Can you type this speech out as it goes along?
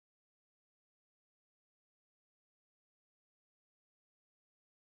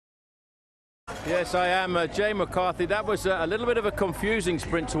Yes, I am. Jay McCarthy, that was a little bit of a confusing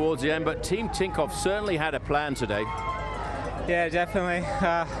sprint towards the end, but Team Tinkoff certainly had a plan today. Yeah, definitely.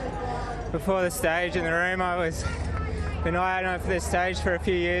 Before the stage in the room, been eyeing up for this stage for a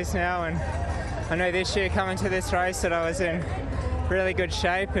few years now, and I know this year coming to this race that I was in really good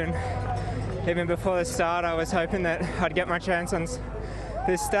shape, and even before the start I was hoping that I'd get my chance on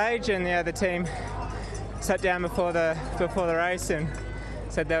this stage, and the team sat down before the race and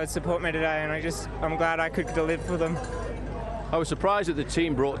said they would support me today, and I'm glad I could deliver for them. I was surprised that the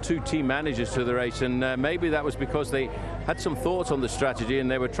team brought two team managers to the race, and maybe that was because they had some thoughts on the strategy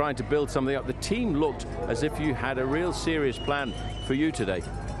and they were trying to build something up. The team looked as if you had a real serious plan for you today.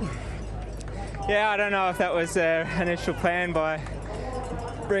 Yeah, I don't know if that was their initial plan by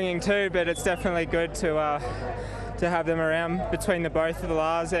bringing two, but it's definitely good to have them around between the both of the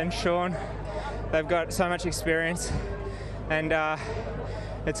Lars and Sean. They've got so much experience, and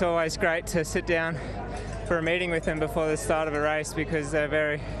it's always great to sit down for a meeting with them before the start of a race, because they're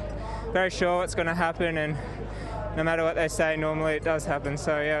very, very sure what's going to happen, and no matter what they say, normally it does happen.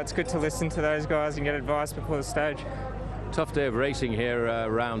 So yeah, it's good to listen to those guys and get advice before the stage. Tough day of racing here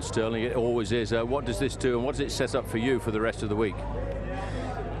around Stirling. It always is. What does this do, and what does it set up for you for the rest of the week?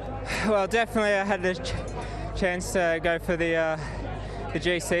 Well, definitely I had the chance to go for the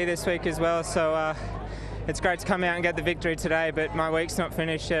GC this week as well, so it's great to come out and get the victory today, but my week's not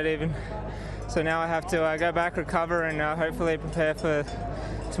finished yet even. So now I have to go back, recover, and hopefully prepare for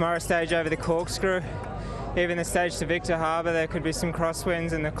tomorrow's stage over the corkscrew. Even the stage to Victor Harbour, there could be some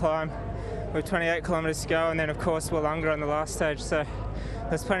crosswinds in the climb with 28 kilometres to go, and then of course Wollonga on the last stage. So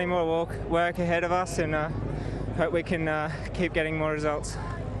there's plenty more work ahead of us, and hope we can keep getting more results.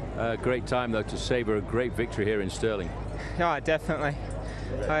 Great time though to savour a great victory here in Stirling. Oh, definitely.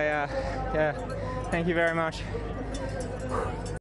 Yeah, thank you very much.